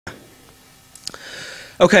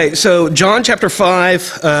Okay, so John chapter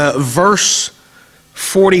 5, verse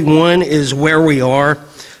 41 is where we are.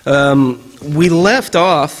 We left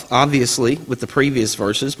off, obviously, with the previous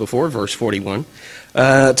verses before verse 41,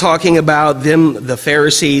 talking about them, the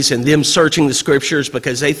Pharisees, and them searching the Scriptures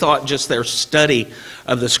because they thought just their study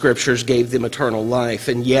of the Scriptures gave them eternal life,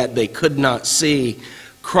 and yet they could not see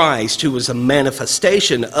Christ, who was a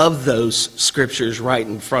manifestation of those Scriptures right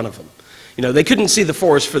in front of them. You know, they couldn't see the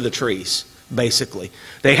forest for the trees, basically.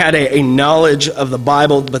 They had a knowledge of the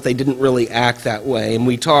Bible, but they didn't really act that way. And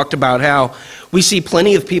we talked about how we see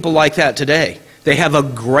plenty of people like that today. They have a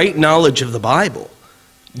great knowledge of the Bible,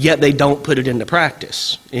 yet they don't put it into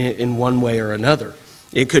practice in one way or another.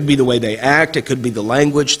 It could be the way they act, it could be the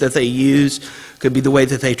language that they use, it could be the way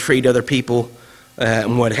that they treat other people,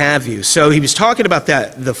 and what have you. So he was talking about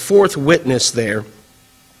that, the fourth witness there,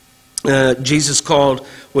 Jesus called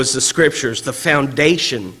was the Scriptures, the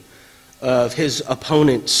foundation of his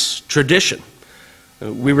opponent's tradition.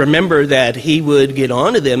 We remember that he would get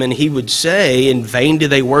on to them and he would say, "In vain do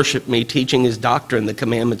they worship me, teaching his doctrine, the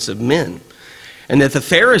commandments of men." And that the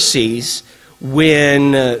Pharisees,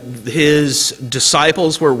 when his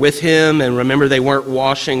disciples were with him, and remember they weren't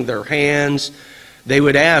washing their hands, they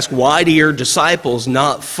would ask, "Why do your disciples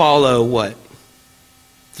not follow what?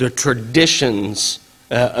 The traditions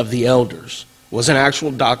of the elders?" It wasn't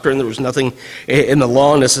actual doctrine. There was nothing in the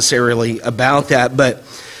law necessarily about that. But,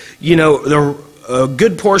 you know, a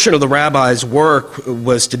good portion of the rabbis' work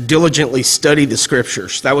was to diligently study the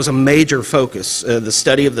Scriptures. That was a major focus, the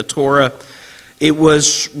study of the Torah. It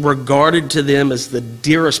was regarded to them as the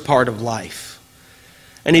dearest part of life.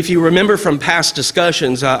 And if you remember from past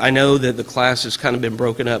discussions, I know that the class has kind of been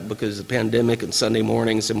broken up because of the pandemic and Sunday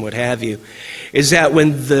mornings and what have you, is that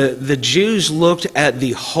when the Jews looked at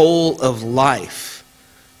the whole of life,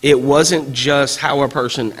 it wasn't just how a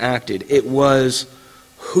person acted, it was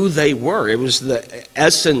who they were. It was the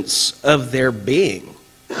essence of their being,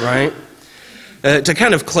 right? To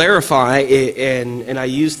kind of clarify, and I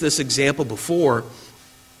used this example before,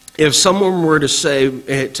 if someone were to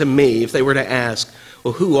say to me, if they were to ask,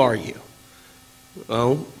 "Well, who are you?"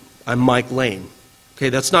 "Well, I'm Mike Lane." "Okay,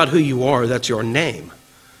 that's not who you are, that's your name.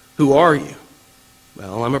 Who are you?"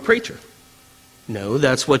 "Well, I'm a preacher." "No,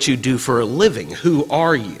 that's what you do for a living. Who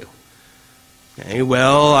are you?" "Okay,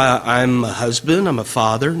 well, I'm a husband, I'm a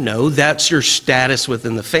father." "No, that's your status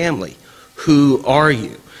within the family. Who are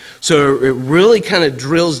you?" So it really kind of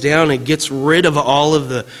drills down and gets rid of all of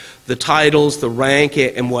the titles, the rank,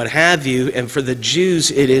 and what have you. And for the Jews,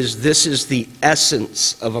 this is the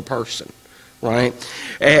essence of a person, right?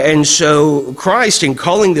 And so Christ, in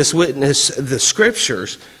calling this witness the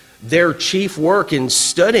Scriptures, their chief work in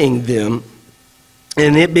studying them,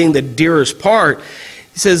 and it being the dearest part,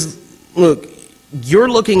 he says, look, you're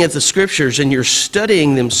looking at the Scriptures and you're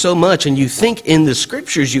studying them so much, and you think in the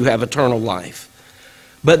Scriptures you have eternal life.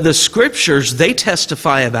 But the Scriptures, they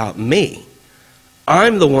testify about me.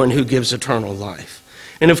 I'm the one who gives eternal life.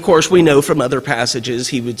 And of course, we know from other passages,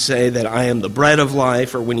 he would say that I am the bread of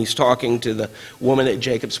life, or when he's talking to the woman at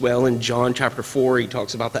Jacob's well in John chapter 4, he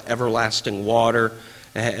talks about the everlasting water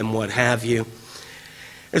and what have you.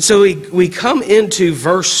 And so we come into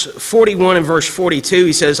verse 41 and verse 42.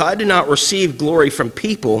 He says, "I do not receive glory from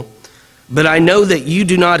people, but I know that you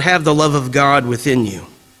do not have the love of God within you."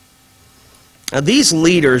 Now, these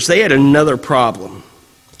leaders, they had another problem.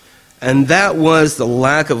 And that was the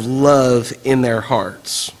lack of love in their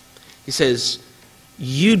hearts. He says,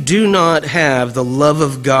 you do not have the love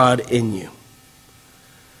of God in you.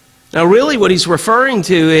 Now really what he's referring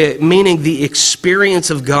to, meaning the experience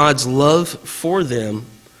of God's love for them,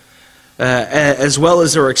 as well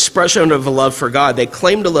as their expression of a love for God. They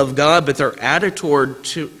claim to love God, but their attitude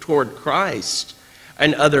toward Christ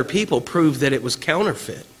and other people proved that it was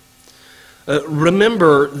counterfeit.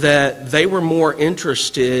 Remember that they were more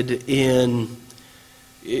interested in,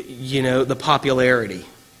 the popularity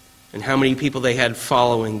and how many people they had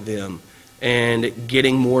following them, and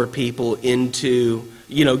getting more people into,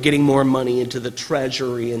 getting more money into the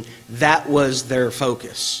treasury, and that was their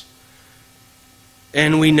focus.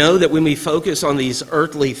 And we know that when we focus on these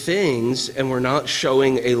earthly things and we're not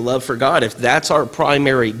showing a love for God, if that's our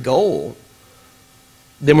primary goal,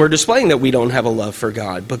 then we're displaying that we don't have a love for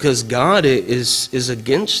God, because God is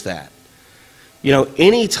against that.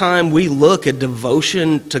 Anytime we look at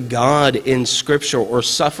devotion to God in Scripture, or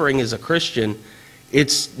suffering as a Christian,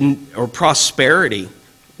 or prosperity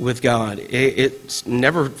with God, it's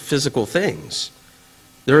never physical things.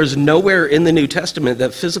 There is nowhere in the New Testament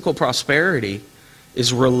that physical prosperity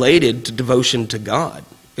is related to devotion to God.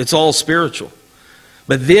 It's all spiritual.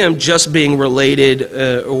 But them just being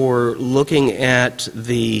related or looking at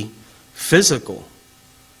the physical.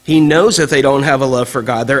 He knows that they don't have a love for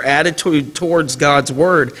God. Their attitude towards God's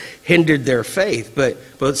word hindered their faith,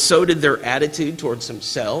 but so did their attitude towards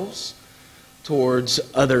themselves, towards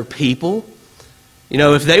other people. You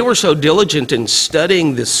know, if they were so diligent in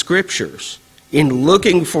studying the scriptures, in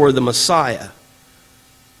looking for the Messiah,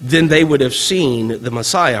 then they would have seen the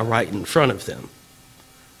Messiah right in front of them.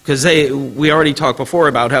 Because we already talked before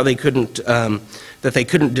about how they couldn't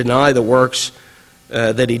deny the works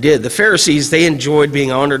that he did. The Pharisees, they enjoyed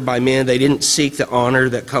being honored by men. They didn't seek the honor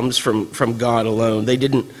that comes from God alone. They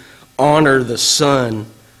didn't honor the Son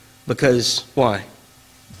because, why?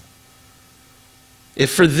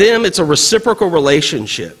 If for them it's a reciprocal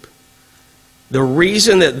relationship, the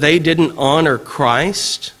reason that they didn't honor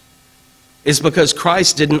Christ is because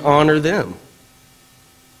Christ didn't honor them.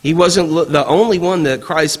 He wasn't the only one that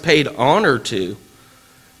Christ paid honor to.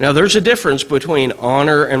 Now, there's a difference between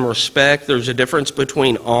honor and respect. There's a difference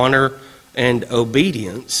between honor and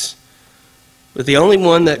obedience. But the only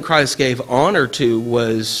one that Christ gave honor to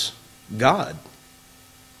was God.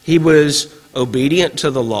 He was obedient to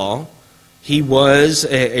the law. He was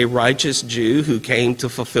a righteous Jew who came to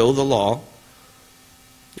fulfill the law.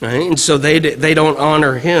 Right? And so they don't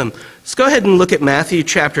honor him. Let's go ahead and look at Matthew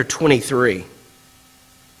chapter 23.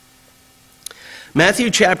 Matthew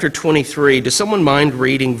chapter 23. Does someone mind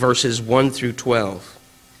reading verses 1 through 12?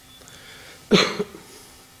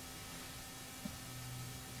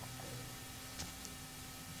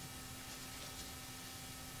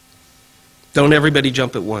 Don't everybody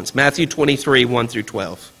jump at once. Matthew 23, 1 through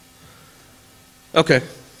 12. Okay. Then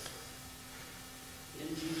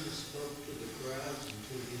Jesus spoke to the crowds and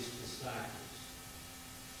to his disciples,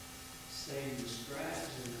 saying, the scribes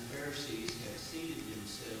and the Pharisees have seated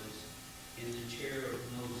themselves in the chair of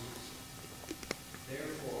Moses.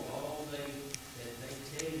 Therefore, all that they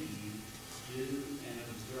tell you, do and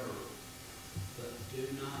observe, but do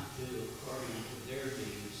not do according to their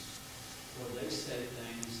deeds, for they say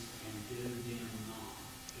things and do them not,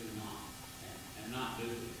 and not do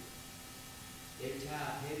them. They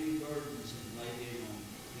tie heavy burdens and lay them on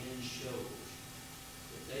men's shoulders,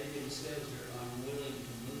 but they themselves are unwilling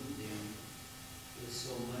to move them with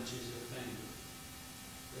so much as a finger.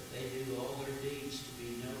 But they do all their deeds to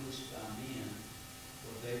be noticed by men,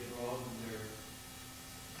 for they broaden their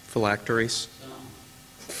Phylacteries. tongue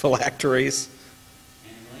Phylacteries.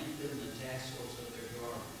 and lengthen the tassels of their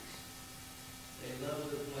garments. They love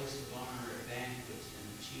the place of honor at banquets and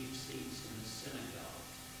the chief seats in the synagogue,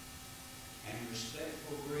 and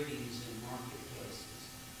respectful greetings in marketplaces,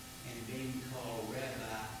 and being called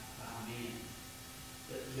rabbi by men.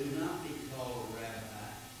 But do not be called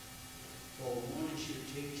rabbi, for one is your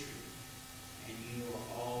teacher, and you are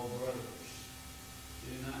all brothers.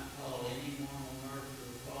 Do not call anyone on earth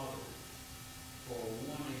your father, for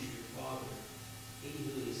one is your Father, he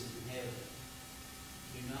who is in heaven.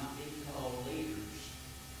 Do not be called leaders,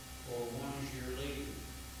 for one is your leader,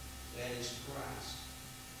 that is Christ.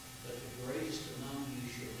 But the greatest among you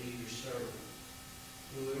shall be your servant.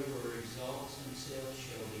 Whoever exalts himself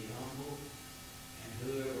shall be humbled, and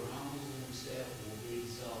whoever humbles himself will be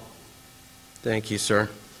exalted. Thank you, sir.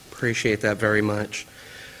 Appreciate that very much.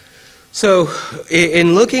 So,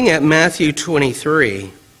 in looking at Matthew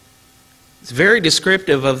 23, it's very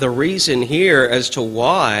descriptive of the reason here as to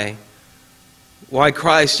why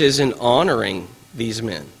Christ isn't honoring these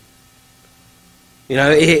men. You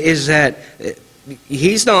know, is that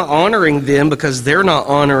he's not honoring them because they're not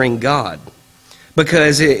honoring God.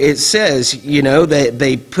 Because it says, you know, that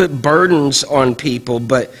they put burdens on people,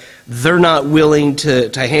 but they're not willing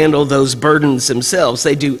to handle those burdens themselves.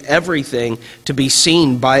 They do everything to be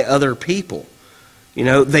seen by other people. You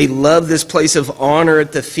know, they love this place of honor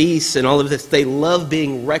at the feasts and all of this. They love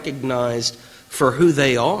being recognized for who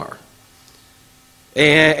they are.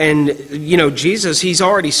 And you know, Jesus, he's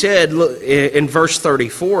already said in verse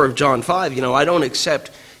 34 of John 5, you know, I don't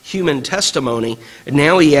accept human testimony. And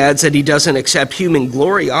now he adds that he doesn't accept human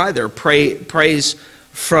glory either, praise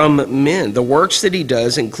from men. The works that he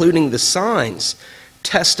does, including the signs,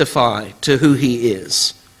 testify to who he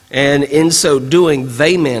is. And in so doing,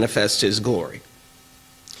 they manifest his glory.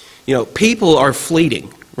 You know, people are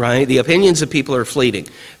fleeting, right? The opinions of people are fleeting.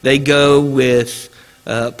 They go with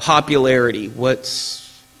popularity,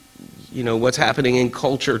 what's happening in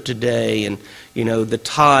culture today, and, you know, the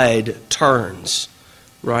tide turns,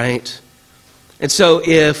 right? And so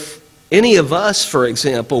if any of us, for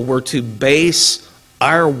example, were to base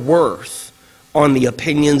our worth on the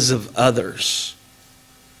opinions of others,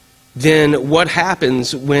 then what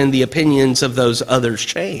happens when the opinions of those others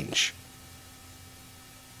change?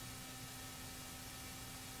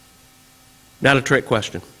 Not a trick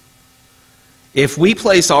question. If we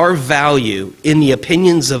place our value in the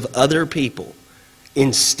opinions of other people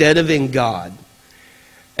instead of in God,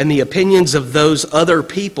 and the opinions of those other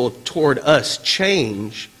people toward us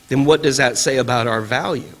change, then what does that say about our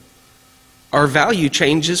value? Our value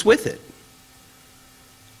changes with it.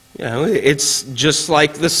 You know, it's just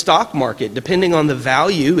like the stock market. Depending on the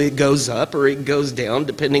value, it goes up or it goes down,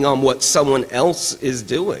 depending on what someone else is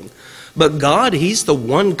doing. But God, He's the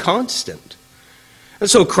one constant. And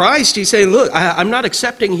so Christ, He's saying, look, I'm not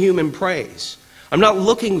accepting human praise. I'm not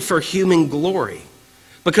looking for human glory.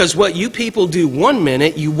 Because what you people do one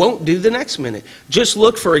minute, you won't do the next minute. Just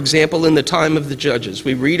look, for example, in the time of the judges.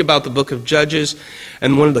 We read about the book of Judges,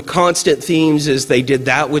 and one of the constant themes is they did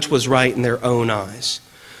that which was right in their own eyes.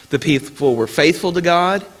 The people were faithful to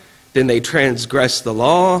God, then they transgressed the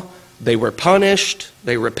law, they were punished,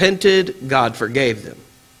 they repented, God forgave them.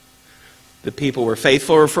 The people were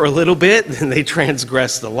faithful for a little bit, then they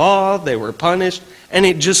transgressed the law, they were punished, and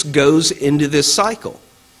it just goes into this cycle.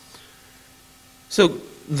 So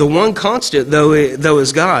the one constant, though,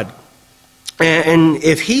 is God. And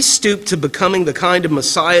if He stooped to becoming the kind of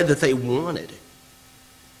Messiah that they wanted,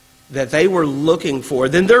 that they were looking for,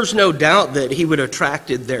 then there's no doubt that He would have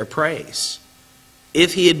attracted their praise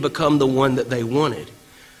if He had become the one that they wanted.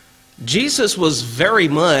 Jesus was very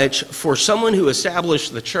much, for someone who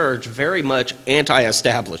established the church, very much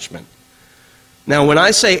anti-establishment. Now, when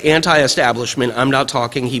I say anti-establishment, I'm not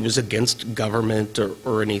talking He was against government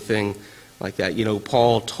or anything like that. You know,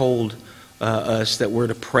 Paul told us that we're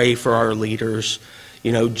to pray for our leaders.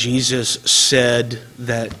 You know, Jesus said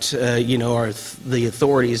that, the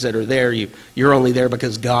authorities that are there, you're only there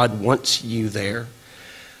because God wants you there.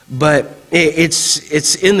 But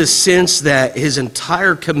it's in the sense that His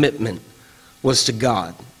entire commitment was to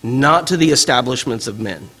God, not to the establishments of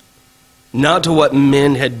men, not to what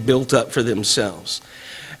men had built up for themselves.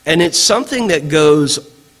 And it's something that goes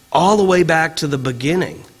all the way back to the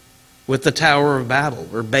beginning with the Tower of Babel,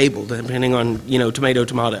 or Babel, depending on,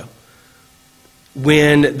 tomato.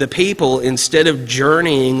 When the people, instead of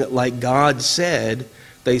journeying like God said,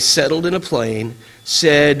 they settled in a plain,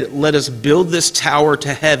 said, let us build this tower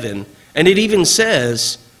to heaven. And it even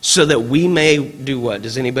says, so that we may do what?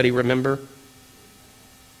 Does anybody remember?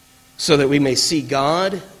 So that we may see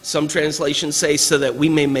God. Some translations say, so that we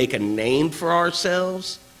may make a name for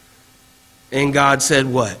ourselves. And God said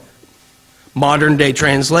what? Modern day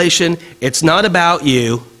translation, it's not about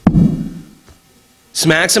you.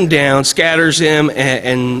 Smacks him down, scatters him,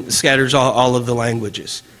 and scatters all of the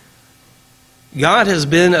languages. God has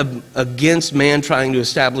been against man trying to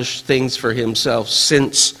establish things for Himself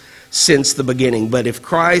since the beginning. But if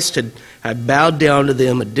Christ had bowed down to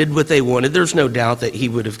them and did what they wanted, there's no doubt that He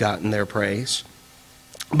would have gotten their praise.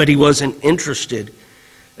 But He wasn't interested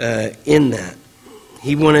in that.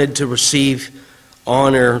 He wanted to receive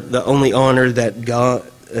honor, the only honor that God,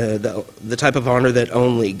 the type of honor that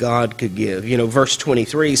only God could give. Verse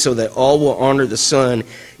 23, so that all will honor the Son,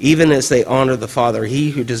 even as they honor the Father.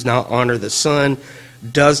 He who does not honor the Son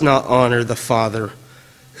does not honor the Father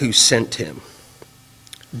who sent Him.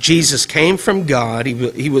 Jesus came from God.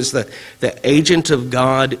 He was the agent of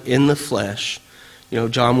God in the flesh.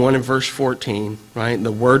 John 1 and verse 14, right?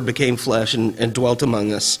 The Word became flesh and dwelt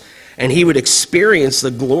among us. And He would experience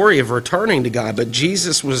the glory of returning to God. But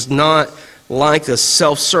Jesus was not like the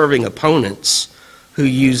self-serving opponents who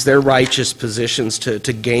use their righteous positions to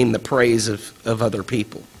gain the praise of other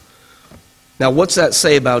people. Now, what's that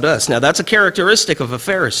say about us? Now, that's a characteristic of a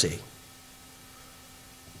Pharisee.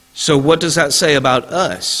 So what does that say about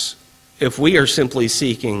us if we are simply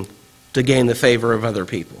seeking to gain the favor of other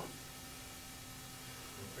people?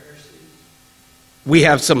 We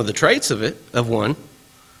have some of the traits of one,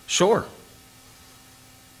 sure.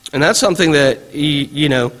 And that's something that,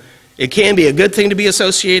 it can be a good thing to be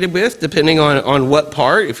associated with, depending on what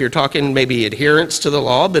part. If you're talking maybe adherence to the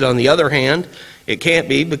law, but on the other hand, it can't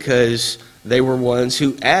be because they were ones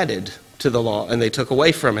who added to the law and they took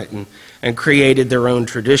away from it and created their own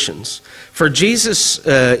traditions. For Jesus,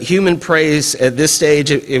 human praise at this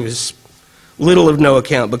stage, it was little of no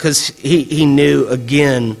account because he knew,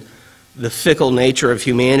 again, the fickle nature of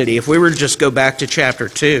humanity. If we were to just go back to chapter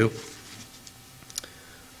 2,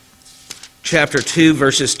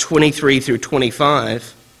 verses 23 through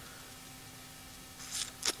 25.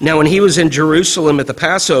 Now, when He was in Jerusalem at the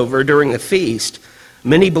Passover during the feast,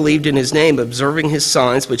 many believed in His name, observing His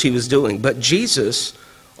signs which He was doing. But Jesus,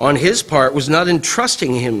 on His part, was not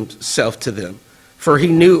entrusting Himself to them, for He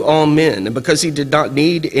knew all men. And because He did not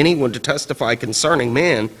need anyone to testify concerning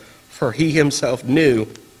man, for He Himself knew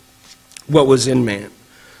what was in man.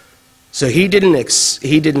 So he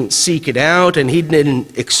didn't seek it out, and he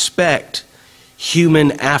didn't expect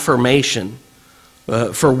human affirmation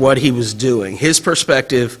for what he was doing. His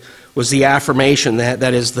perspective was the affirmation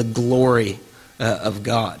that is the glory of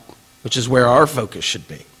God, which is where our focus should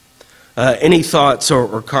be. Any thoughts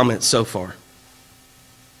or comments so far?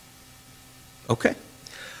 Okay.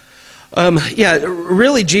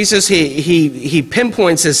 Really, Jesus, he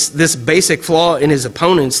pinpoints this basic flaw in his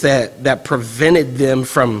opponents that prevented them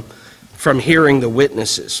from hearing the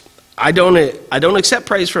witnesses. I don't accept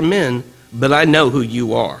praise from men, but I know who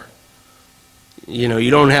you are. You know,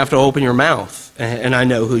 you don't have to open your mouth, and I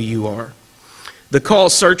know who you are. The call,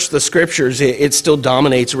 search the scriptures, it still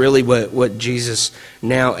dominates really what Jesus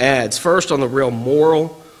now adds. First, on the real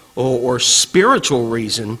moral or spiritual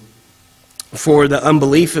reason for the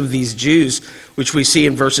unbelief of these Jews, which we see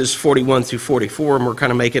in verses 41 through 44, and we're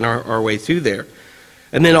kind of making our way through there.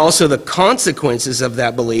 And then also the consequences of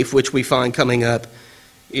that belief, which we find coming up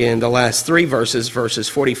in the last three verses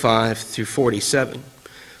 45 through 47.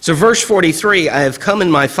 So verse 43, I have come in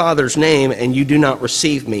my Father's name, and you do not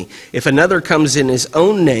receive me. If another comes in his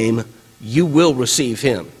own name, you will receive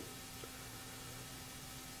him.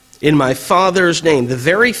 In my Father's name, the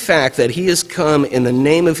very fact that he has come in the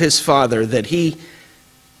name of his Father, that he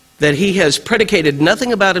has predicated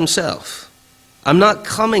nothing about himself. I'm not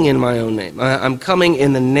coming in my own name. I'm coming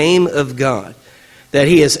in the name of God. That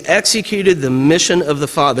he has executed the mission of the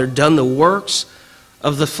Father, done the works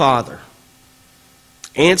of the Father.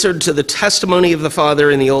 Answered to the testimony of the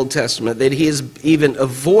Father in the Old Testament, that he has even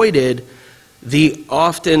avoided the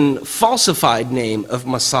often falsified name of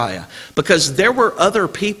Messiah, because there were other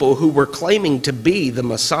people who were claiming to be the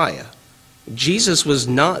Messiah. Jesus was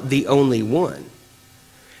not the only one.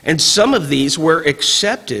 And some of these were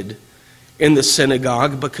accepted in the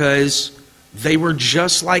synagogue because they were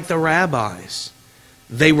just like the rabbis.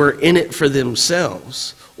 They were in it for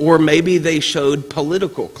themselves, or maybe they showed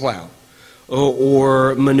political clout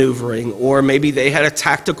or maneuvering, or maybe they had a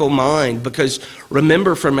tactical mind, because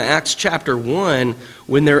remember from Acts chapter 1,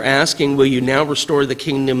 when they're asking, will you now restore the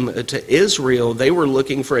kingdom to Israel, they were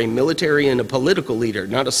looking for a military and a political leader,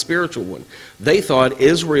 not a spiritual one. They thought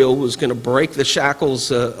Israel was going to break the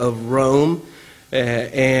shackles of Rome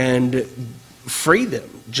and free them,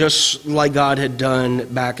 just like God had done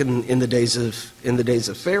back in the days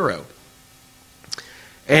of Pharaoh.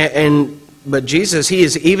 But Jesus, he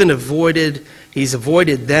has even avoided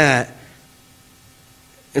that.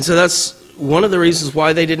 And so that's one of the reasons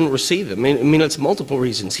why they didn't receive him. I mean, it's multiple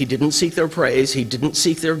reasons. He didn't seek their praise. He didn't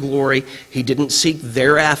seek their glory. He didn't seek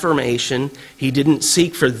their affirmation. He didn't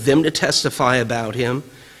seek for them to testify about him.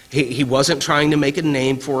 He wasn't trying to make a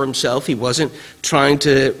name for himself. He wasn't trying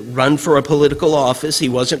to run for a political office. He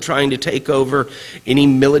wasn't trying to take over any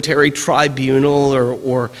military tribunal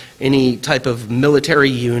or any type of military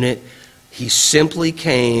unit. He simply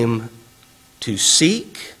came to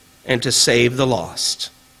seek and to save the lost.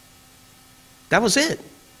 That was it.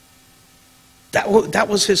 That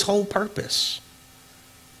was his whole purpose.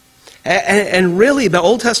 And really, the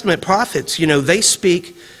Old Testament prophets, they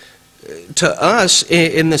speak to us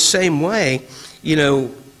in the same way.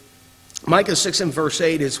 Micah 6 and verse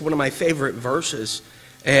 8 is one of my favorite verses.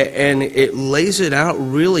 And it lays it out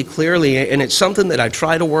really clearly, and it's something that I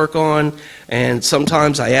try to work on, and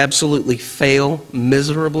sometimes I absolutely fail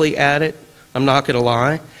miserably at it. I'm not going to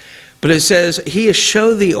lie. But it says, he has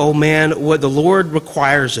showed thee, O man, what the Lord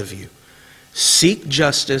requires of you. Seek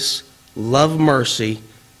justice, love mercy,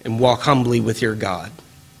 and walk humbly with your God.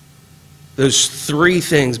 Those three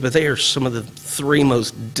things, but they are some of the three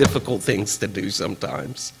most difficult things to do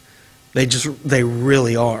sometimes. They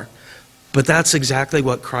really are. But that's exactly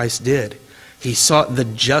what Christ did. He sought the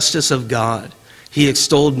justice of God. He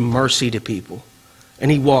extolled mercy to people. And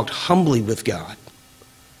he walked humbly with God.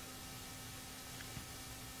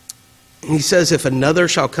 And he says, if another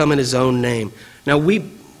shall come in his own name. Now, we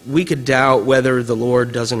could doubt whether the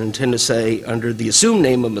Lord doesn't intend to say under the assumed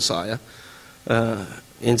name of Messiah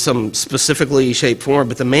in some specifically shaped form.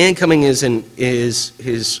 But the man coming in his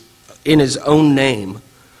own name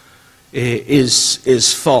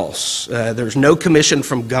is false. There's no commission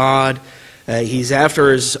from God. He's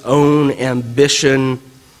after his own ambition,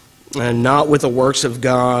 not with the works of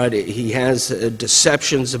God. He has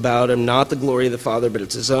deceptions about him, not the glory of the Father, but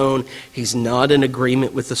it's his own. He's not in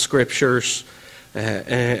agreement with the Scriptures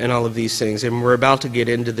and all of these things. And we're about to get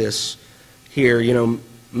into this here.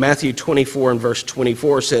 Matthew 24 and verse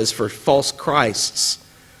 24 says, for false Christs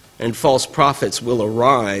and false prophets will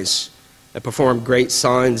arise and perform great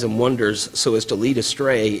signs and wonders so as to lead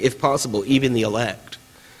astray, if possible, even the elect,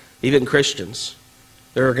 even Christians.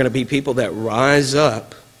 There are going to be people that rise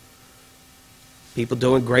up People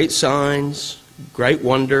doing great signs, great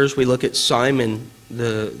wonders. We look at Simon,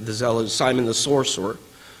 the zealot, Simon the sorcerer,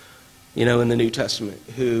 in the New Testament,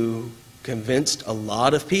 who convinced a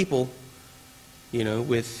lot of people,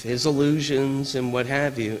 with his illusions and what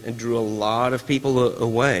have you, and drew a lot of people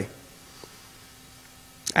away.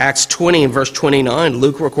 Acts 20 and verse 29,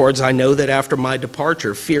 Luke records, "I know that after my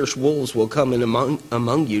departure, fierce wolves will come in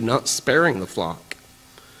among you, not sparing the flock."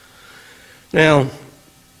 Now,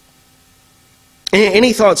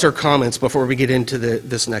 any thoughts or comments before we get into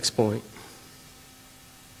this next point?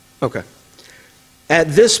 Okay.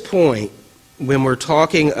 At this point, when we're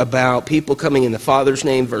talking about people coming in the Father's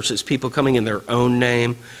name versus people coming in their own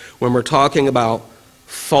name, when we're talking about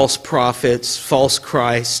false prophets, false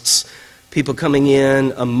Christs, people coming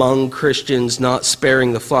in among Christians, not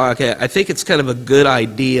sparing the flock, I think it's kind of a good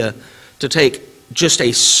idea to take just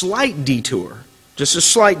a slight detour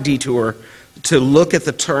to look at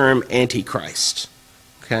the term Antichrist.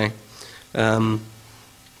 Okay?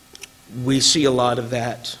 We see a lot of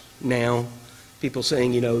that now. People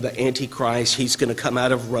saying, the Antichrist, he's going to come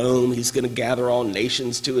out of Rome, he's going to gather all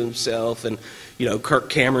nations to himself, and, Kirk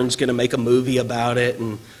Cameron's going to make a movie about it,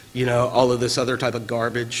 and, all of this other type of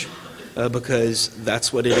garbage, because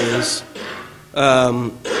that's what it is.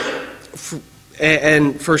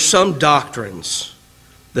 And for some doctrines,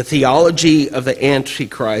 the theology of the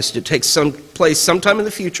Antichrist, it takes place sometime in the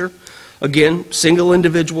future. Again, single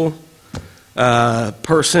individual,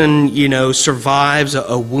 person, survives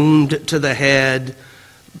a wound to the head,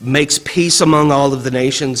 makes peace among all of the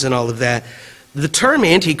nations and all of that. The term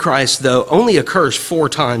Antichrist, though, only occurs 4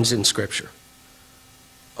 times in Scripture.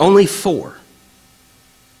 Only 4.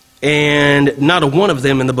 And not a one of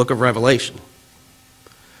them in the book of Revelation.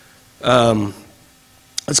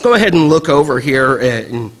 Let's go ahead and look over here,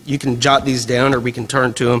 and you can jot these down or we can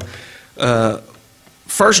turn to them.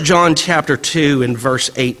 1 John chapter 2 and verse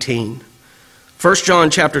 18. 1 John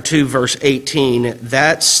chapter 2 verse 18,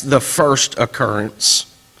 that's the first occurrence.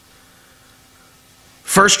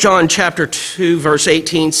 1 John chapter 2 verse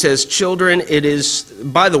 18 says, "Children, it is,"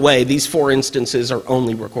 by the way, these 4 instances are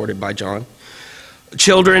only recorded by John.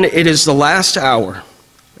 "Children, it is the last hour.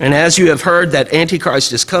 And as you have heard that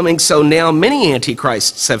Antichrist is coming, so now many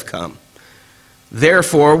Antichrists have come.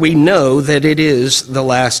 Therefore, we know that it is the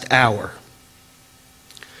last hour."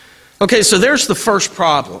 Okay, so there's the first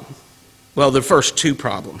problem. Well, the first 2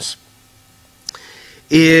 problems.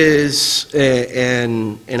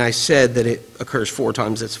 And I said that it occurs 4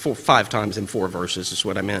 times. It's 5 times in 4 verses is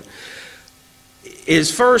what I meant.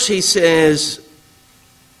 Is first he says,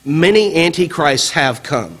 many Antichrists have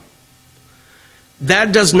come.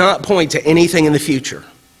 That does not point to anything in the future.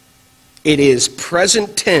 It is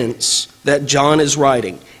present tense that John is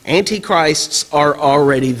writing. Antichrists are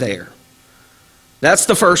already there. That's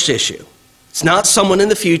the first issue. It's not someone in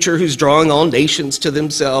the future who's drawing all nations to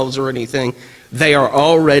themselves or anything. They are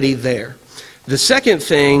already there. The second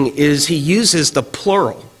thing is he uses the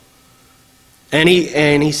plural. And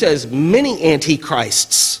he says, many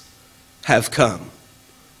Antichrists have come.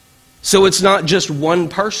 So it's not just one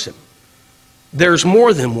person. There's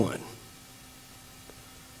more than one.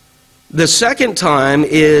 The second time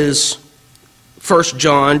is 1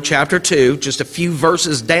 John chapter 2, just a few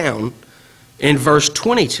verses down, in verse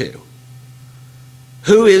 22.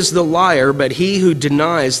 "Who is the liar but he who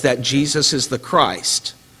denies that Jesus is the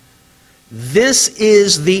Christ? This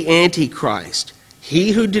is the Antichrist,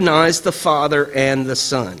 he who denies the Father and the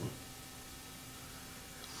Son."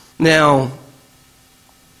 Now,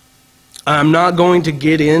 I'm not going to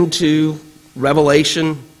get into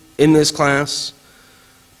Revelation in this class.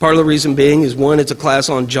 Part of the reason being is, 1, it's a class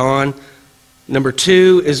on John. Number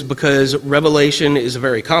 2 is because Revelation is a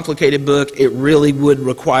very complicated book. It really would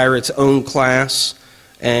require its own class.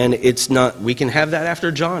 And it's not, we can have that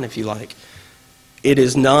after John if you like. It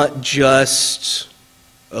is not just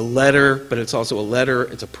a letter, but it's also a letter,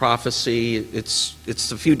 it's a prophecy, it's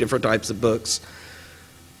a few different types of books.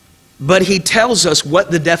 But he tells us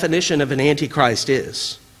what the definition of an Antichrist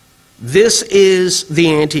is. This is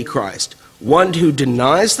the Antichrist, one who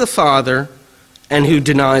denies the Father and who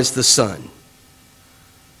denies the Son.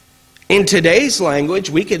 In today's language,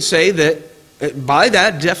 we could say that by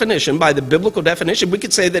that definition, by the biblical definition, we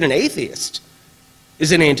could say that an atheist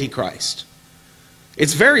is an Antichrist.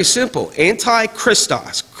 It's very simple.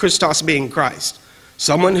 Anti-Christos, Christos being Christ.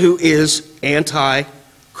 Someone who is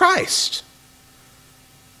anti-Christ.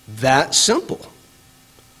 That simple.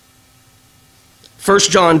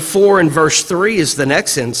 1 John 4 and verse 3 is the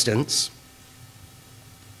next instance.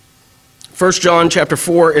 1 John chapter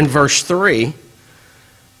 4 and verse 3.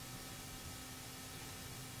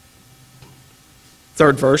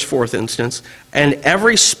 Third verse, fourth instance. And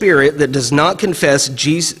every spirit that does not confess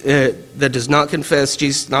Jesus,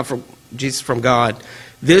 not from Jesus from God,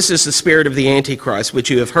 this is the spirit of the Antichrist, which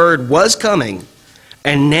you have heard was coming,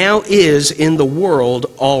 and now is in the world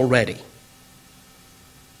already.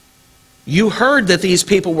 You heard that these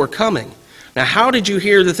people were coming. Now, how did you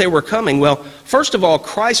hear that they were coming? Well, first of all,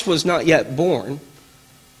 Christ was not yet born.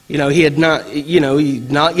 He had not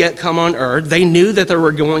yet come on earth. They knew that there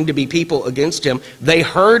were going to be people against him. They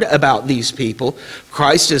heard about these people.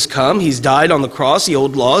 Christ has come. He's died on the cross. The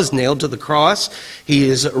old law is nailed to the cross. He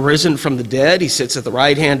is risen from the dead. He sits at the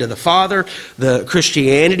right hand of the Father. The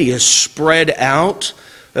Christianity is spread out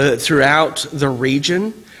throughout the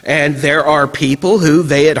region. And there are people who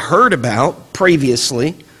they had heard about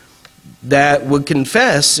previously that would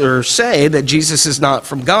confess or say that Jesus is not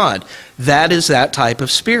from God. That is that type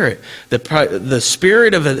of spirit. The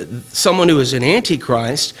spirit of someone who is an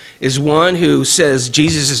antichrist is one who says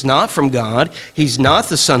Jesus is not from God, he's not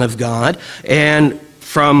the Son of God, and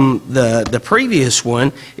from the previous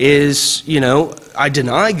one is, I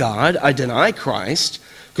deny God, I deny Christ.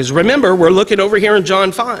 Because remember, we're looking over here in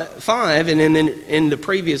John 5 and in the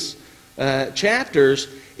previous chapters,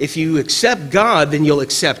 if you accept God, then you'll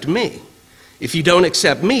accept me. If you don't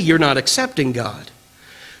accept me, you're not accepting God.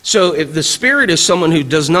 So if the Spirit is someone who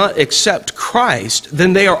does not accept Christ,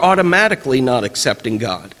 then they are automatically not accepting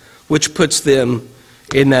God, which puts them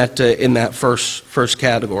in that first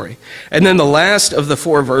category. And then the last of the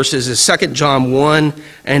four verses is 2 John 1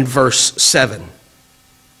 and verse 7.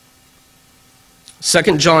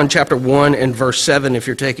 2 John chapter 1 and verse 7, if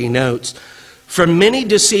you're taking notes. For many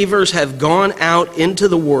deceivers have gone out into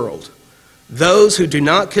the world, those who do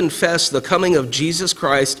not confess the coming of Jesus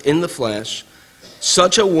Christ in the flesh.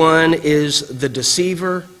 Such a one is the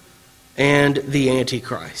deceiver and the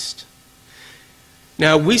Antichrist.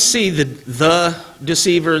 Now, we see the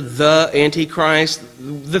deceiver, the Antichrist.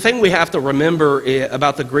 The thing we have to remember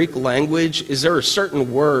about the Greek language is there are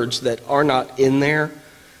certain words that are not in there.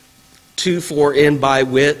 To, for, in, by,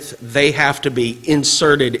 with. They have to be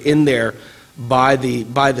inserted in there by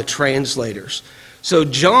the translators. So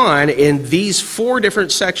John, in these four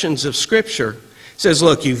different sections of Scripture, says,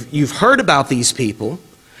 look, you've heard about these people.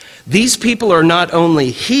 These people are not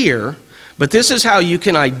only here, but this is how you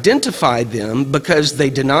can identify them, because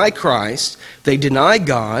they deny Christ, they deny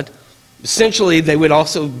God. Essentially, they would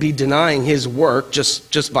also be denying his work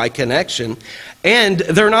just by connection. And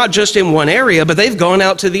they're not just in one area, but they've gone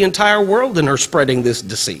out to the entire world and are spreading this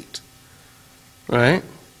deceit. Right?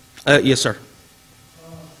 Yes, sir.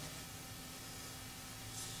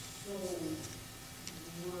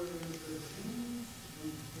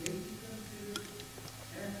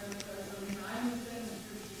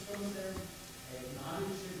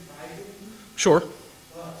 Sure.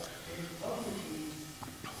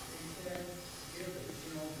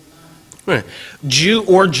 Right. Jew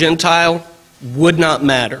or Gentile would not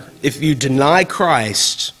matter. If you deny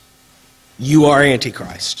Christ, you are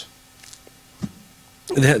Antichrist.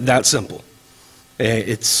 That simple.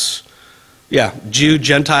 It's, Jew,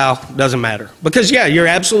 Gentile, doesn't matter. Because, you're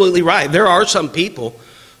absolutely right. There are some people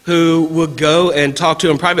who would go and talk to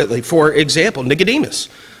him privately. For example, Nicodemus.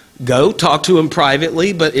 Go talk to him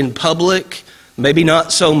privately, but in public, maybe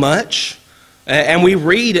not so much. And we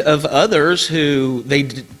read of others who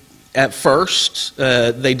at first,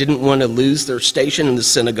 they didn't want to lose their station in the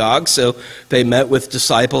synagogue, so they met with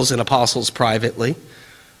disciples and apostles privately.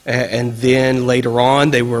 And then later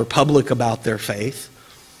on, they were public about their faith.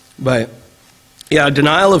 But,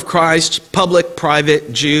 denial of Christ, public,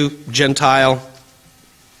 private, Jew, Gentile.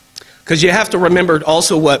 Because you have to remember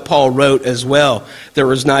also what Paul wrote as well.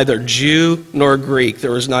 There is neither Jew nor Greek.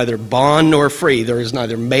 There is neither bond nor free. There is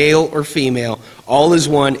neither male or female. All is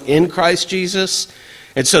one in Christ Jesus.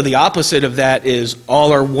 And so the opposite of that is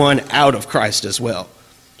all are one out of Christ as well.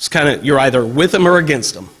 It's kind of, you're either with them or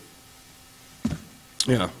against them.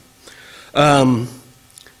 Yeah.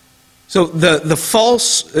 So the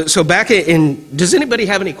false, so back in, does anybody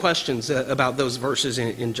have any questions about those verses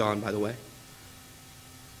in John, by the way?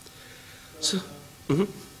 So, mm-hmm.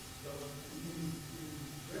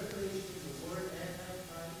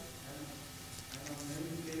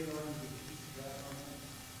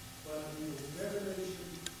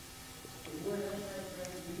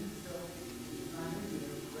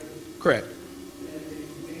 Correct.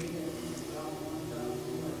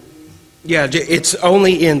 Yeah, it's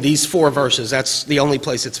only in these four verses. That's the only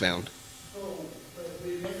place it's found.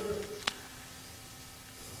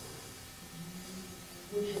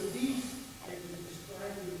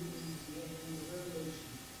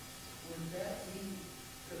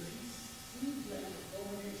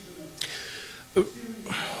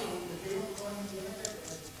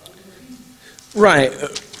 Right.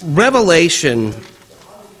 Revelation.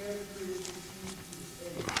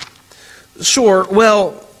 Sure.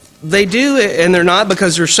 Well, they do and they're not,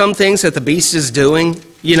 because there's some things that the beast is doing,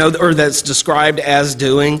 or that's described as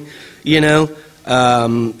doing, in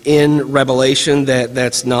Revelation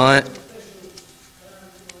that's not.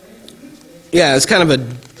 Yeah, it's kind of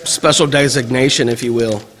a special designation, if you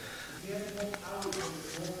will.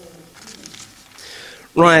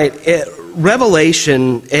 Right.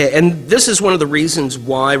 Revelation, and this is one of the reasons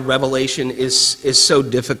why Revelation is so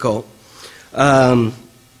difficult.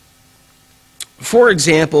 For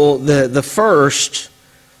example, the first,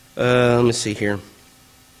 let me see here.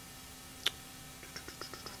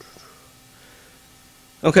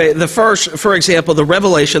 Okay, the first, for example, the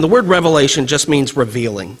revelation, the word revelation just means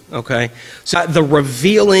revealing, okay? So the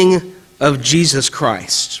revealing of Jesus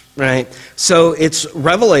Christ, right? So it's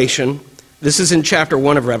revelation. This is in chapter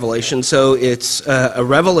 1 of Revelation, so it's a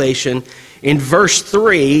revelation. In verse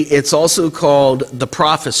 3, it's also called the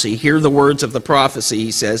prophecy. Hear the words of the prophecy,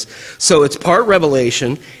 he says. So it's part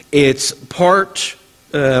revelation, it's part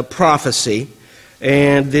prophecy,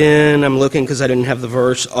 and then I'm looking because I didn't have the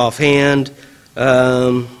verse offhand.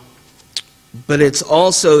 But it's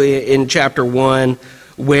also in chapter 1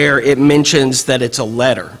 where it mentions that it's a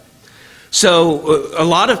letter. So a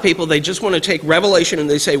lot of people, they just want to take Revelation and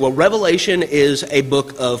they say, well, Revelation is a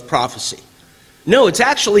book of prophecy. No, it's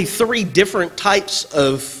actually 3 different types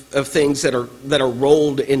of things that are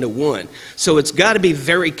rolled into one. So it's got to be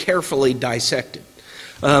very carefully dissected.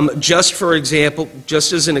 Just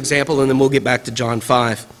as an example, and then we'll get back to John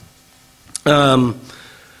 5.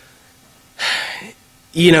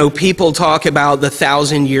 People talk about the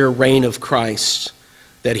 1,000-year reign of Christ,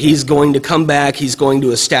 that he's going to come back, he's going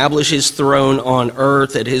to establish his throne on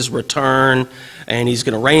earth at his return, and he's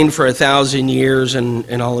going to reign for 1,000 years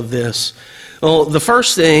and all of this. Well, the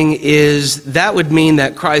first thing is that would mean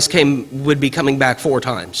that Christ would be coming back 4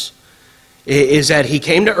 times. Is that he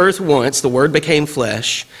came to earth once, the Word became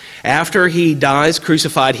flesh. After he dies,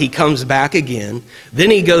 crucified, he comes back again. Then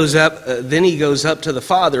he goes up. Then he goes up to the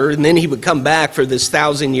Father, and then he would come back for this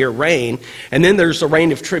 1,000-year reign. And then there's the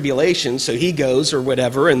reign of tribulation, so he goes or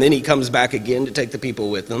whatever, and then he comes back again to take the people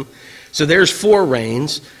with him. So there's 4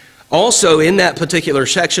 reigns. Also, in that particular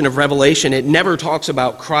section of Revelation, it never talks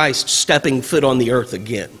about Christ stepping foot on the earth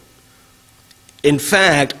again. In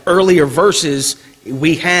fact, earlier verses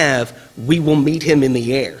we will meet him in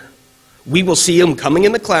the air. We will see him coming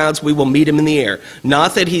in the clouds. We will meet him in the air.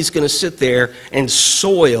 Not that he's going to sit there and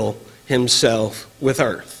soil himself with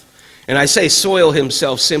earth. And I say soil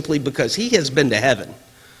himself simply because he has been to heaven.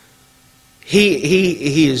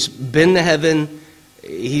 He has been to heaven.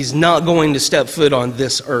 He's not going to step foot on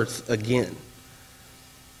this earth again.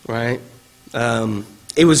 Right?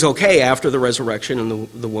 It was okay after the resurrection, and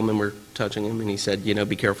the woman were touching him, and he said,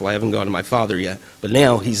 be careful, I haven't gone to my Father yet. But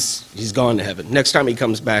now he's gone to heaven. Next time he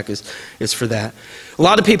comes back is for that. A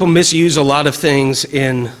lot of people misuse a lot of things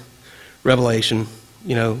in Revelation.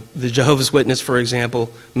 The Jehovah's Witness, for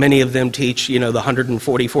example, many of them teach, the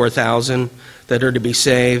 144,000 that are to be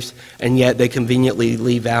saved, and yet they conveniently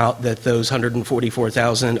leave out that those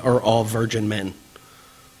 144,000 are all virgin men.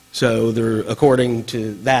 So according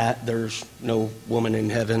to that, there's no woman in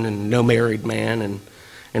heaven and no married man and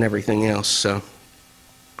everything else. So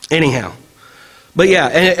anyhow, but yeah,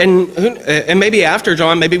 and maybe after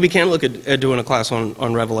John, maybe we can look at doing a class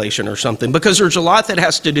on Revelation or something, because there's a lot that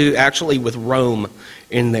has to do actually with Rome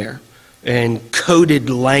in there and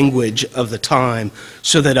coded language of the time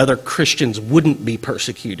so that other Christians wouldn't be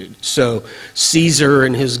persecuted. So Caesar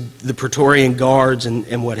and the Praetorian guards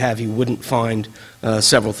and what have you wouldn't find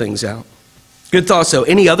several things out. Good thoughts, though.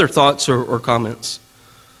 Any other thoughts or comments?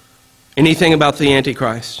 Anything about the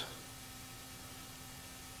Antichrist?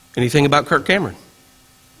 Anything about Kirk Cameron?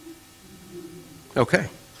 Okay.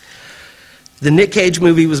 The Nick Cage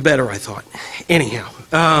movie was better, I thought. Anyhow,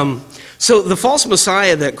 so the false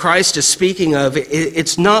Messiah that Christ is speaking of,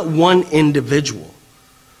 it's not one individual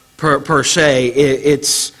per se.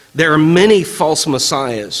 There are many false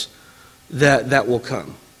messiahs that will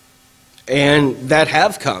come, and that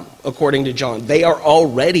have come, according to John. They are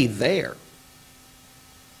already there.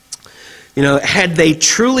 Had they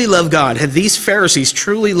truly loved God, had these Pharisees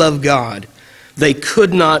truly loved God, they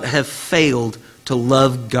could not have failed to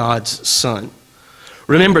love God's Son.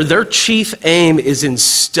 Remember, their chief aim is in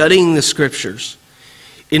studying the Scriptures,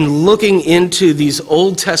 in looking into these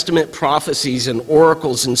Old Testament prophecies and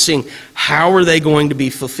oracles and seeing how are they going to be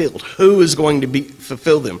fulfilled? Who is going to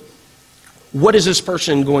fulfill them? What is this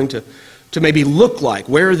person going to maybe look like?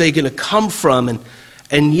 Where are they going to come from?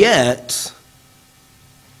 And yet,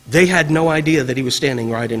 they had no idea that he was standing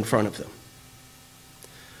right in front of them.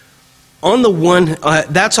 On the one,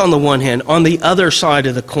 that's on the one hand. On the other side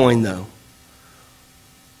of the coin, though,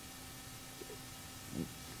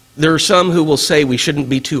 there are some who will say we shouldn't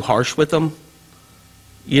be too harsh with them,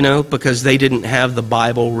 because they didn't have the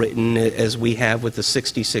Bible written as we have with the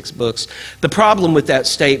 66 books. The problem with that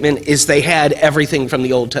statement is they had everything from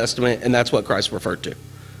the Old Testament, and that's what Christ referred to.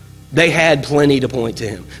 They had plenty to point to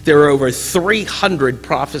him. There are over 300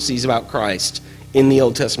 prophecies about Christ in the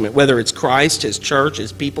Old Testament, whether it's Christ, his church,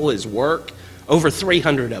 his people, his work, over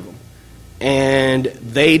 300 of them. And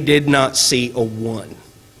they did not see a one.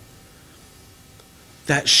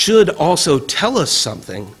 That should also tell us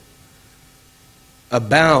something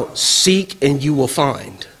about seek and you will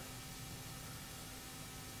find.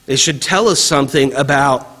 It should tell us something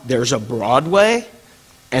about there's a broad way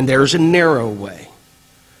and there's a narrow way.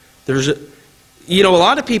 A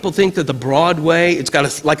lot of people think that the broad way, it's got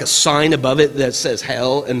a sign above it that says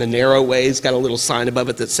hell, and the narrow way, it's got a little sign above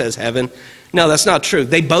it that says heaven. No, that's not true.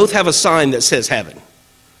 They both have a sign that says heaven.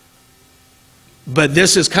 But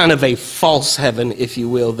this is kind of a false heaven, if you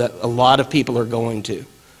will, that a lot of people are going to.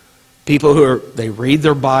 People they read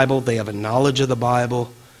their Bible, they have a knowledge of the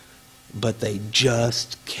Bible, but they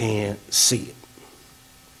just can't see it.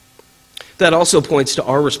 That also points to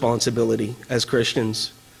our responsibility as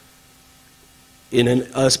Christians in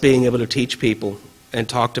us being able to teach people and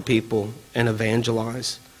talk to people and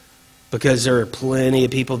evangelize. Because there are plenty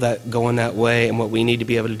of people that go in that way, and what we need to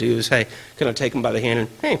be able to do is, hey, can I take them by the hand and,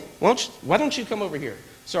 hey, why don't you come over here?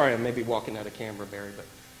 Sorry, I may be walking out of camera, Barry, but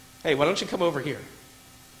hey, why don't you come over here?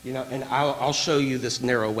 And I'll show you this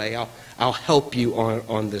narrow way. I'll help you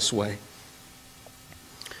on this way.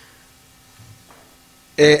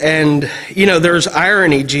 And, there's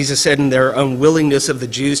irony, Jesus said, in their unwillingness of the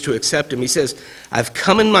Jews to accept him. He says, I've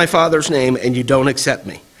come in my Father's name and you don't accept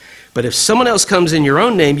me. But if someone else comes in your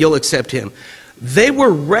own name, you'll accept him. They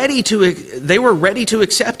were ready to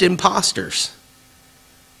accept imposters.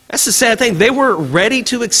 That's the sad thing. They were ready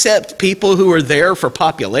to accept people who were there for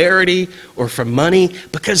popularity or for money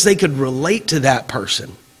because they could relate to that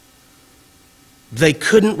person. They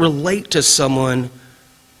couldn't relate to someone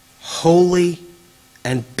holy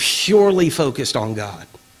and purely focused on God.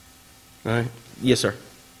 All right? Yes, sir.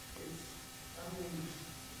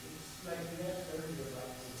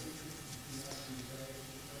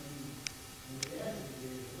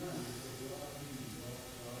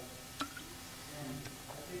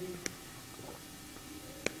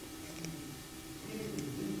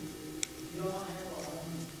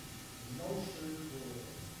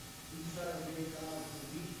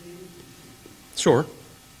 Sure.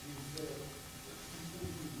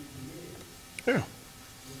 Yeah.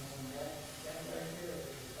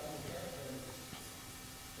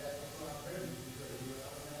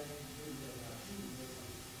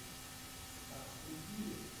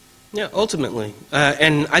 Yeah, ultimately.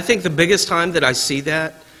 And I think the biggest time that I see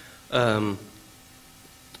that, I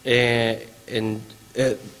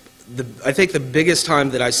think the biggest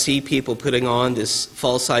time that I see people putting on this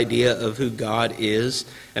false idea of who God is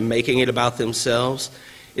and making it about themselves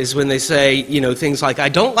is when they say, things like, I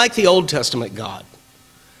don't like the Old Testament God.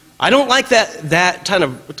 I don't like that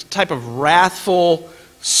type of wrathful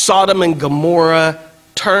Sodom and Gomorrah,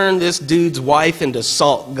 turn this dude's wife into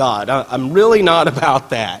salt God. I'm really not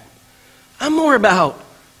about that. I'm more about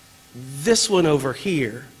this one over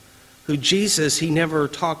here, who Jesus, he never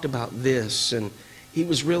talked about this, and he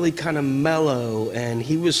was really kind of mellow, and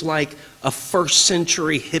he was like a first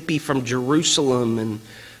century hippie from Jerusalem, and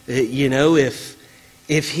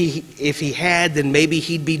if he had, then maybe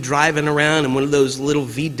he'd be driving around in one of those little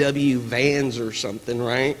VW vans or something,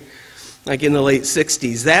 right? Like in the late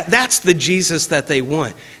 60s. That's the Jesus that they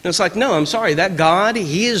want. And it's like, no, I'm sorry, that God,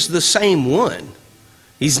 he is the same one.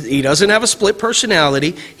 He doesn't have a split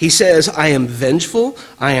personality. He says, I am vengeful,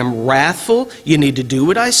 I am wrathful, you need to do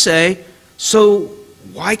what I say, so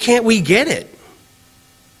why can't we get it?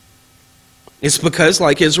 It's because,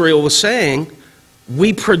 like Israel was saying,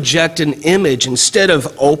 we project an image. Instead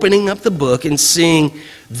of opening up the book and seeing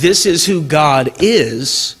this is who God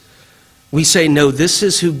is, we say, no, this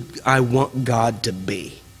is who I want God to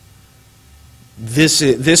be. This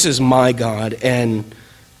is my God. And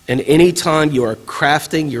any time you are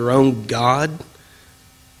crafting your own God,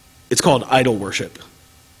 it's called idol worship,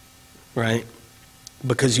 right?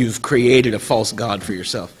 Because you've created a false God for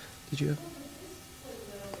yourself. Did you have?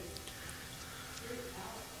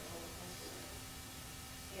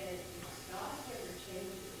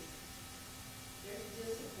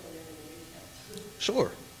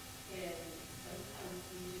 Sure.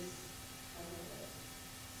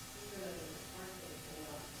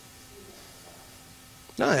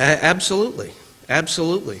 No, absolutely.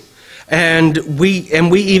 Absolutely. And we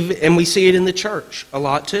see it in the church a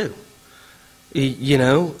lot too. You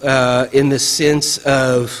know, in the sense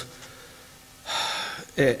of,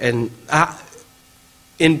 in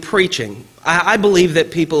preaching, I believe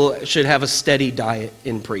that people should have a steady diet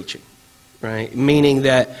in preaching, right? Meaning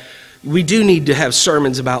that we do need to have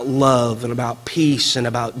sermons about love and about peace and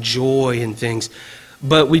about joy and things,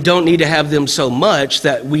 but we don't need to have them so much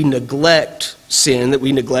that we neglect sin, that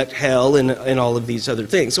we neglect hell and all of these other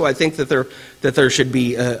things. So I think that there should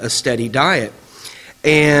be a steady diet.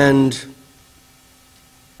 And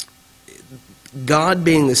God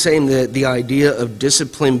being the same, the idea of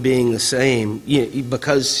discipline being the same,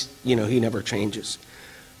 because, He never changes.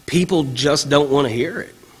 People just don't want to hear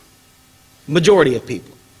it. Majority of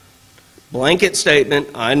people. Blanket statement,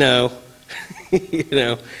 I know.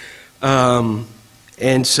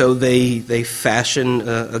 And so they fashion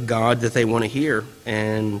a God that they want to hear.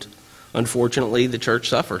 And unfortunately, the church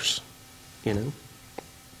suffers,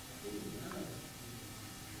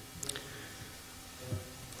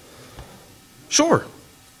 Sure.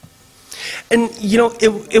 And,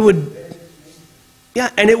 it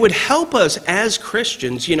would help us as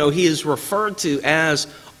Christians. He is referred to as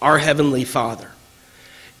our Heavenly Father.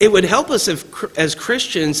 It would help us as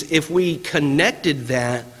Christians if we connected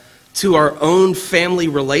that to our own family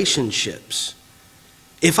relationships.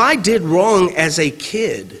 If I did wrong as a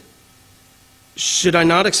kid, should I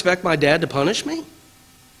not expect my dad to punish me?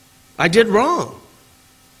 I did wrong.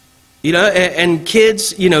 And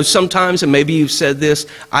kids, sometimes, and maybe you've said this,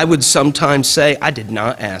 I would sometimes say, I did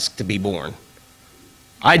not ask to be born.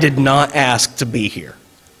 I did not ask to be here.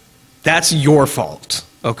 That's your fault,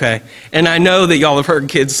 okay? And I know that y'all have heard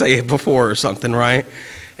kids say it before or something, right?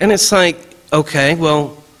 And it's like, okay,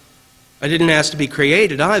 well, I didn't ask to be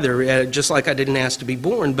created either, just like I didn't ask to be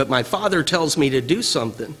born, but my Father tells me to do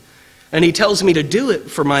something, and He tells me to do it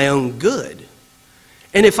for my own good.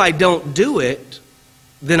 And if I don't do it,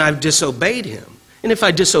 then I've disobeyed Him. And if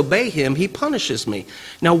I disobey Him, He punishes me.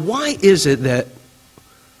 Now, why is it that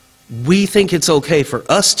we think it's okay for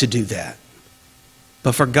us to do that,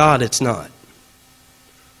 but for God it's not?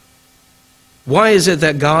 Why is it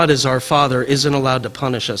that God, as our Father, isn't allowed to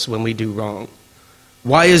punish us when we do wrong?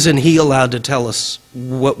 Why isn't He allowed to tell us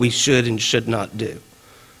what we should and should not do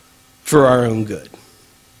for our own good?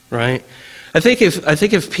 Right? I think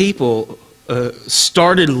if people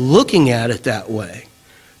started looking at it that way,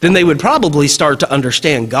 then they would probably start to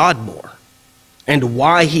understand God more and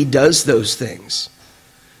why He does those things.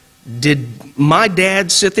 Did my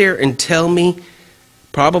dad sit there and tell me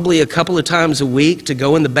probably a couple of times a week to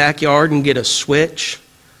go in the backyard and get a switch?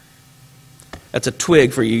 That's a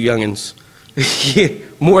twig for you youngins.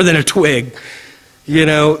 More than a twig.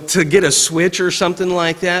 To get a switch or something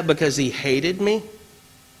like that because he hated me?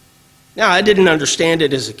 Now, I didn't understand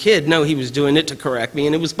it as a kid. No, he was doing it to correct me,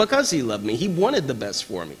 and it was because he loved me. He wanted the best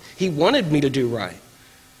for me. He wanted me to do right.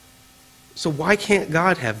 So why can't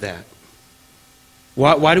God have that?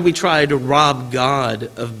 Why do we try to rob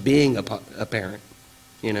God of being a parent?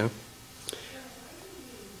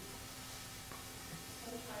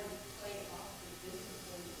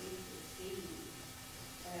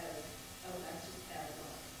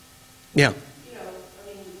 Yeah.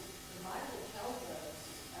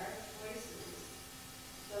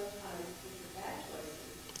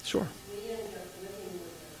 Sure. We end up living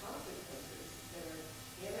with the consequences that are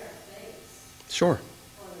in our face Sure.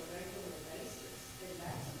 on a regular basis. And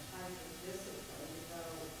that's a type of discipline to go,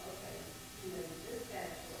 okay, you made this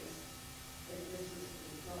bad choice, and this is the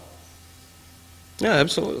result. Yeah,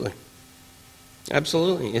 absolutely.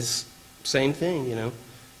 Absolutely. It's the same thing,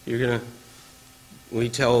 we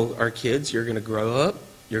tell our kids, you're going to grow up,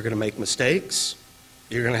 you're going to make mistakes,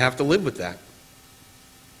 you're going to have to live with that.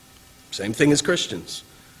 Same thing as Christians.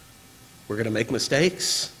 We're going to make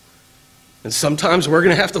mistakes, and sometimes we're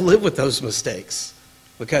going to have to live with those mistakes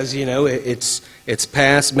because, it's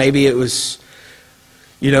past. Maybe it was,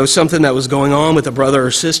 something that was going on with a brother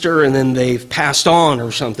or sister, and then they've passed on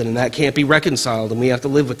or something, and that can't be reconciled, and we have to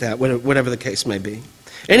live with that, whatever the case may be.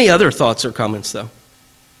 Any other thoughts or comments, though?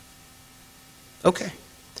 Okay.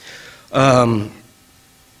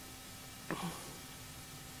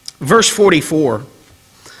 Verse 44.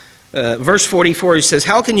 Verse 44, he says,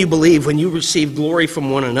 "How can you believe when you receive glory from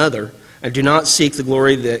one another and do not seek the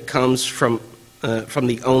glory that comes from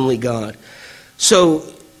the only God?" So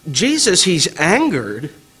Jesus, He's angered,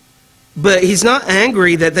 but He's not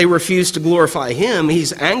angry that they refuse to glorify Him.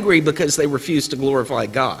 He's angry because they refuse to glorify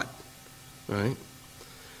God. Right?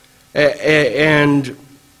 And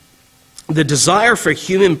the desire for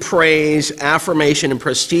human praise, affirmation, and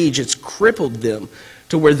prestige, it's crippled them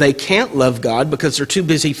to where they can't love God because they're too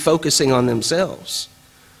busy focusing on themselves.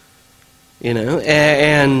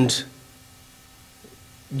 And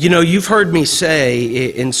you've heard me say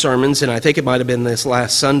in sermons, and I think it might have been this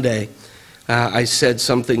last Sunday, I said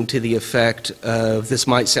something to the effect of, this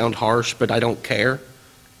might sound harsh, but I don't care,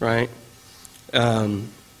 right? And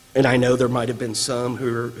I know there might have been some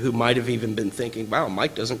who might have even been thinking, wow,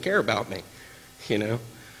 Mike doesn't care about me,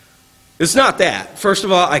 It's not that. First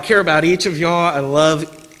of all, I care about each of y'all. I love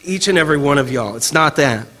each and every one of y'all. It's not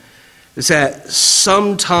that. It's that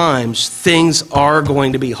sometimes things are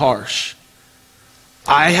going to be harsh.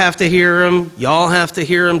 I have to hear them. Y'all have to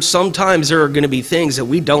hear them. Sometimes there are going to be things that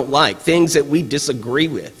we don't like, things that we disagree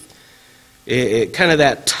with. Kind of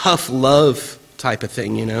that tough love type of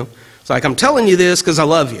thing, It's like, I'm telling you this because I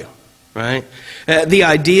love you, right? The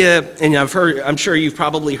idea, and I'm sure you've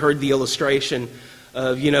probably heard the illustration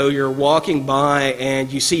of, you're walking by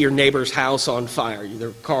and you see your neighbor's house on fire. There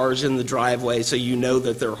are cars in the driveway, so you know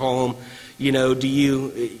that they're home. So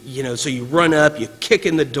you run up, you kick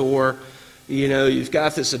in the door. You've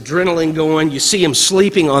got this adrenaline going. You see them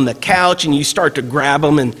sleeping on the couch, and you start to grab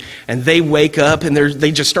them, and they wake up, and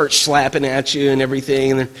they just start slapping at you and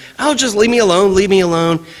everything. And oh, just leave me alone, leave me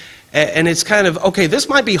alone. And it's kind of, okay, this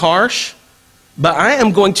might be harsh, but I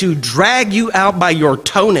am going to drag you out by your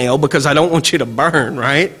toenail because I don't want you to burn,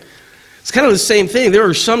 right? It's kind of the same thing. There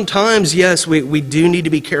are some times, yes, we do need to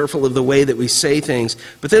be careful of the way that we say things,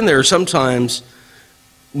 but then there are some times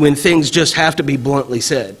when things just have to be bluntly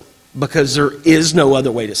said, because there is no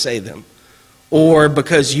other way to say them, or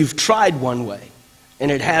because you've tried one way and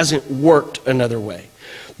it hasn't worked another way.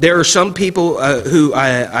 There are some people who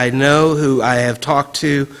I know, who I have talked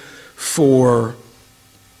to for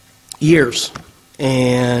years,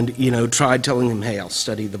 and tried telling them, hey, I'll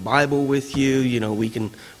study the Bible with you, we can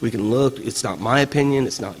look. It's not my opinion,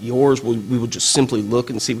 it's not yours. We will just simply look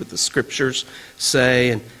and see what the scriptures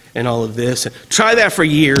say, and all of this. And try that for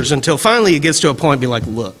years until finally it gets to a point, be like,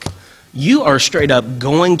 look, you are straight up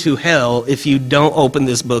going to hell if you don't open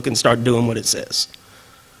this book and start doing what it says.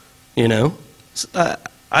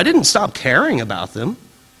 I didn't stop caring about them.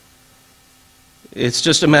 It's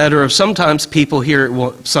just a matter of sometimes people hear it,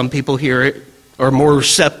 well, some people hear it, are more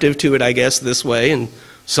receptive to it, I guess, this way, and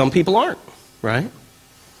some people aren't, right?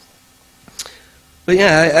 But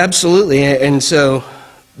yeah, absolutely. And so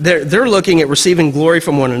they're looking at receiving glory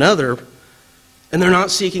from one another, and they're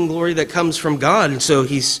not seeking glory that comes from God. And so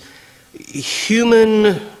he's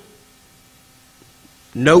human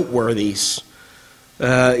noteworthies,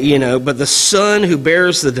 but the Son who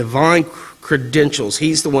bears the divine credentials,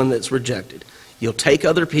 he's the one that's rejected. You'll take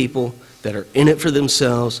other people that are in it for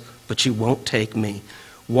themselves, but you won't take me.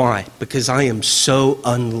 Why? Because I am so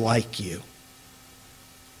unlike you.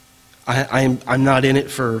 I'm not in it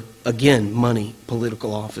for, again, money,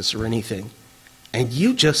 political office, or anything. And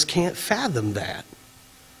you just can't fathom that.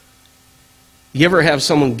 You ever have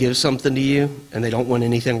someone give something to you and they don't want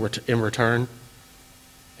anything in return?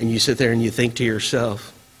 And you sit there and you think to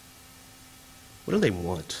yourself, what do they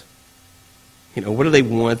want? What do they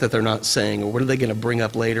want that they're not saying? Or what are they going to bring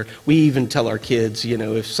up later? We even tell our kids,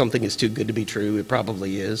 if something is too good to be true, it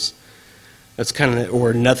probably is. That's kind of,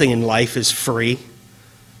 or nothing in life is free,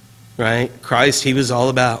 right? Christ, he was all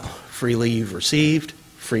about freely you've received,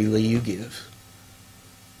 freely you give.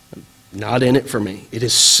 Not in it for me. It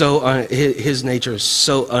is so, his nature is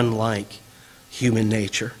so unlike human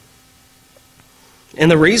nature. And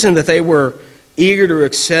the reason that they were eager to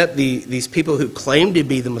accept these people who claimed to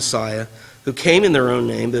be the Messiah, who came in their own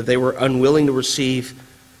name, that they were unwilling to receive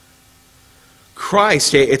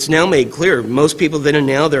Christ, it's now made clear. Most people then and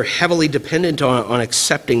now, they're heavily dependent on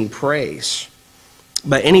accepting praise.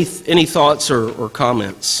 But any thoughts or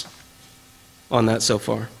comments on that so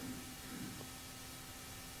far?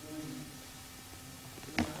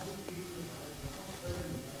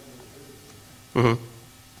 Mm-hmm.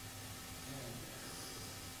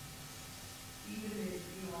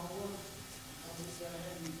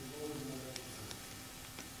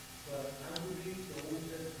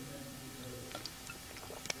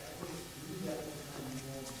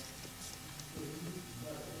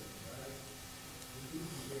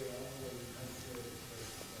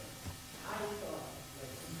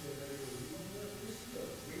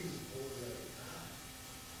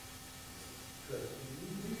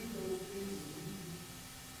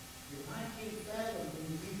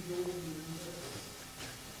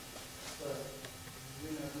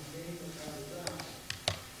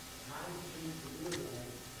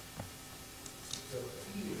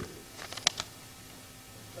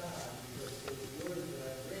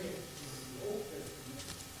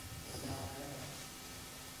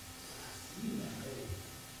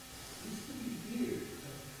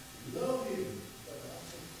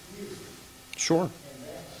 Sure. And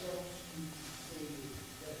that helps you say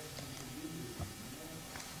that's what you do. You can,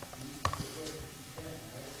 right?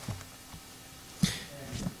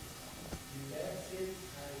 And that's it,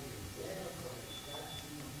 how you identify that's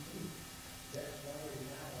who you do. That's why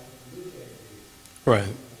now I look at it.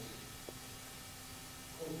 Right.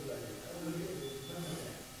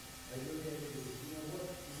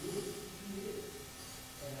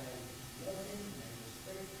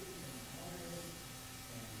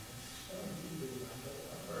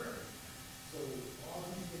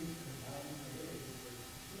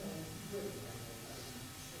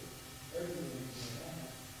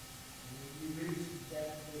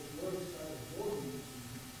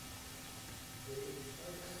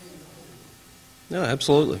 No,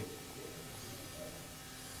 absolutely.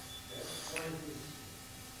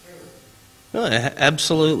 No,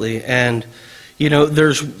 absolutely. And, you know,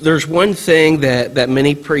 there's one thing that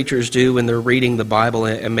many preachers do when they're reading the Bible,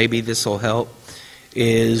 and maybe this will help,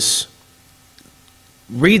 is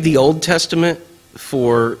read the Old Testament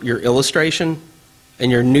for your illustration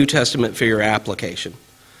and your New Testament for your application.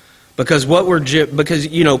 Because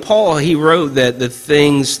you know, Paul, he wrote that the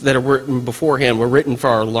things that are written beforehand were written for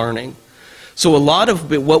our learning. So a lot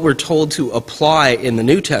of what we're told to apply in the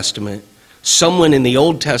New Testament, someone in the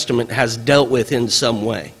Old Testament has dealt with in some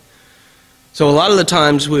way. So a lot of the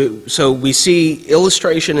times, we see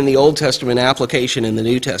illustration in the Old Testament, application in the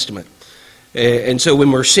New Testament. And so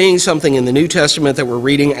when we're seeing something in the New Testament that we're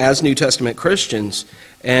reading as New Testament Christians,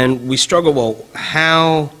 and we struggle, well,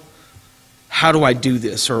 how do I do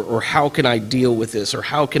this? Or how can I deal with this? Or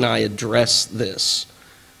how can I address this?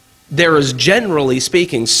 There is, generally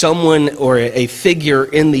speaking, someone or a figure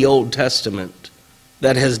in the Old Testament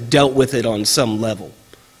that has dealt with it on some level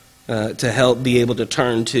to help be able to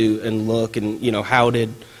turn to and look. And, you know, how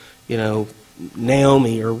did, you know,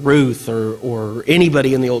 Naomi or Ruth or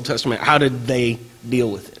anybody in the Old Testament, how did they deal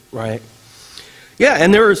with it, right? Yeah,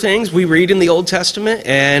 and there are things we read in the Old Testament,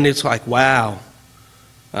 and it's like, wow,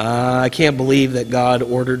 I can't believe that God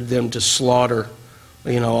ordered them to slaughter,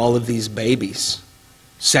 you know, all of these babies.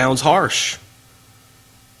 Sounds harsh.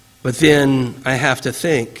 But then I have to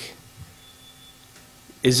think,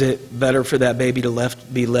 is it better for that baby to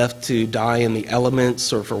be left to die in the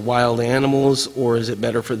elements or for wild animals, or is it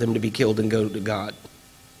better for them to be killed and go to God?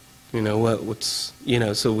 You know, what's, you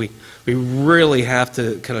know, so we really have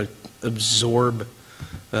to kind of absorb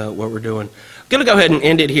what we're doing. I'm going to go ahead and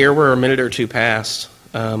end it here. We're a minute or two past.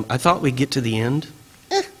 I thought we'd get to the end.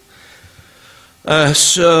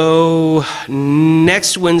 So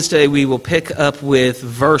next Wednesday we will pick up with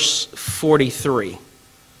verse 43.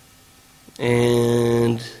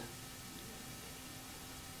 And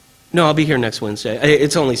no, I'll be here next Wednesday.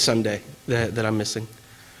 It's only Sunday that I'm missing.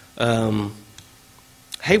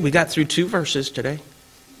 Hey, we got through 2 verses today.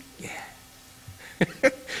 Yeah.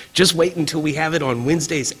 Just wait until we have it on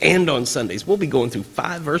Wednesdays and on Sundays. We'll be going through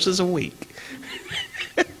 5 verses a week.